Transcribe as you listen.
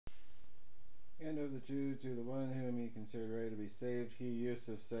And of the two, to the one whom he considered ready to be saved, he,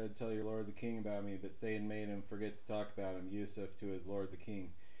 Yusuf, said, Tell your lord the king about me. But Satan made him forget to talk about him, Yusuf, to his lord the king.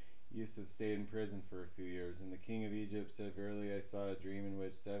 Yusuf stayed in prison for a few years. And the king of Egypt said, Verily I saw a dream in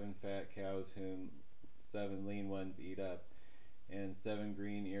which 7 fat cows whom 7 lean ones eat up, and 7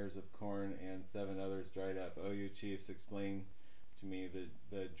 green ears of corn, and 7 others dried up. O you chiefs, explain to me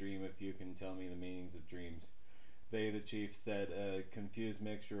the dream, if you can tell me the meanings of dreams. They, the chiefs, said, A confused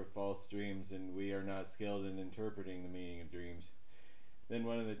mixture of false dreams, and we are not skilled in interpreting the meaning of dreams. Then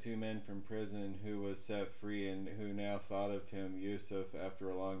one of the 2 men from prison, who was set free, and who now thought of him, Yusuf, after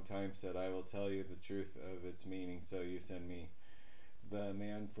a long time, said, I will tell you the truth of its meaning, so you send me. The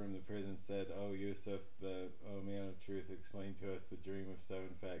man from the prison said, O Yusuf, O man of truth, explain to us the dream of 7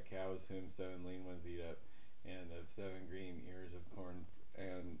 fat cows whom 7 lean ones eat up, and of 7 green ears of corn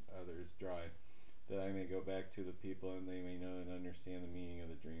and others dry, that I may go back to the people and they may know and understand the meaning of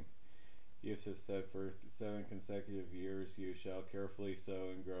the dream. Yusuf said, For 7 consecutive years you shall carefully sow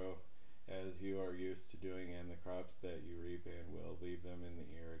and grow as you are used to doing, and the crops that you reap and will leave them in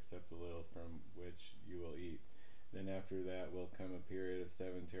the ear, except a little from which you will eat. Then after that will come a period of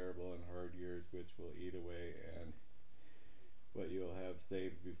 7 terrible and hard years, which will eat away and what you will have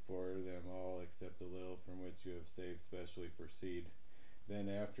saved before them all, except a little from which you have saved specially for seed. Then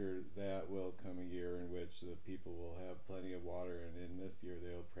after that will come a year in which the people will have plenty of water, and in this year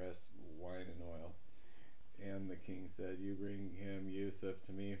they will press wine and oil. And the king said, You bring him Yusuf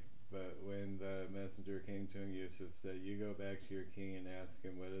to me. But when the messenger came to him, Yusuf said, You go back to your king and ask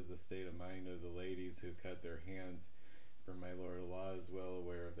him, What is the state of mind of the ladies who cut their hands? For my lord Allah is well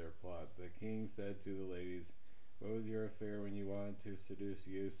aware of their plot. The king said to the ladies, What was your affair when you wanted to seduce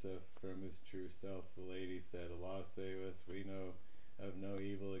Yusuf from his true self? The ladies said, Allah save us, we know of no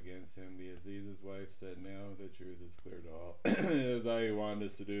evil against him. The Aziz's wife said, Now the truth is clear to all. It was I who wanted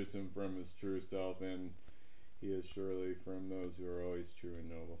to seduce him from his true self, and he is surely from those who are always true and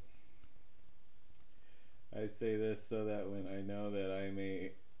noble. I say this so that when I know that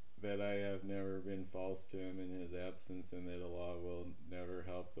I have never been false to him in his absence, and that Allah will never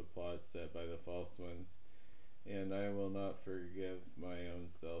help the plots set by the false ones, and I will not forgive my own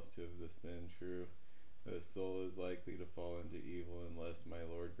self to the sin. True, the soul is likely to fall into evil unless my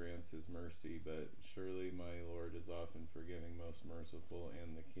Lord grants his mercy, but surely my Lord is often forgiving, most merciful.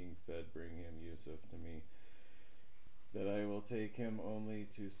 And the king said, Bring him Yusuf to me, that I will take him only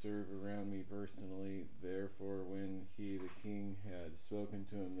to serve around me personally. Therefore when he, the king, had spoken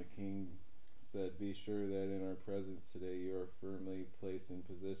to him, the king said, Be sure that in our presence today you are firmly placed in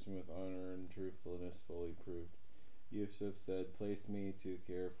position with honor and truthfulness fully proved. Yusuf said, Place me to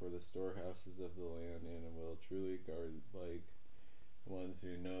care for the storehouses of the land, and I will truly guard like ones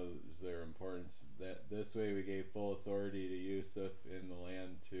who know their importance. That this way we gave full authority to Yusuf in the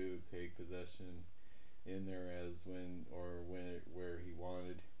land to take possession in there as where he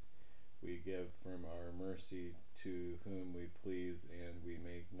wanted. We give from our mercy to whom we please, and we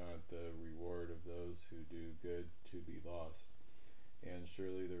make not the reward of those who do good to be lost. And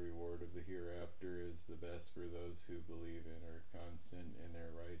surely the reward of the hereafter is the best for those who believe and are constant in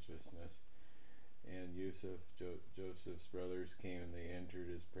their righteousness. And Joseph's brothers came, and they entered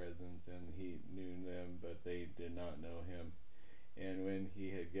his presence, and he knew them, but they did not know him. And when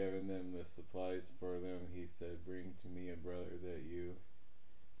he had given them the supplies for them, he said, Bring to me a brother that you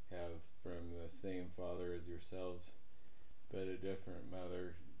have from the same father as yourselves, but a different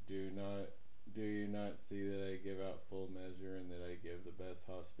mother. Do you not see that I give out full measure, and that I give the best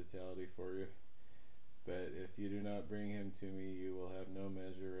hospitality for you? But if you do not bring him to me, you will have no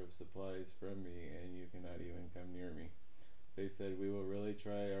measure of supplies from me, and you cannot even come near me. They said, We will really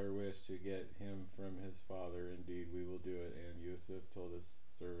try our wish to get him from his father. Indeed, we will do it. And Yusuf told his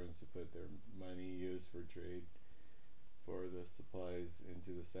servants to put their money used for trade for the supplies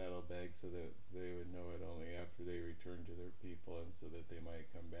into the saddlebags, so that they would know it only after they returned to their people, and so that they might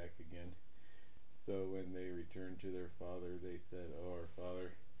come back again. So when they returned to their father, they said, O our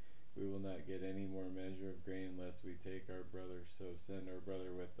father, we will not get any more measure of grain unless we take our brother. So send our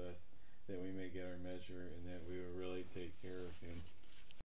brother with us, that we may get our measure, and that we will really take care of him.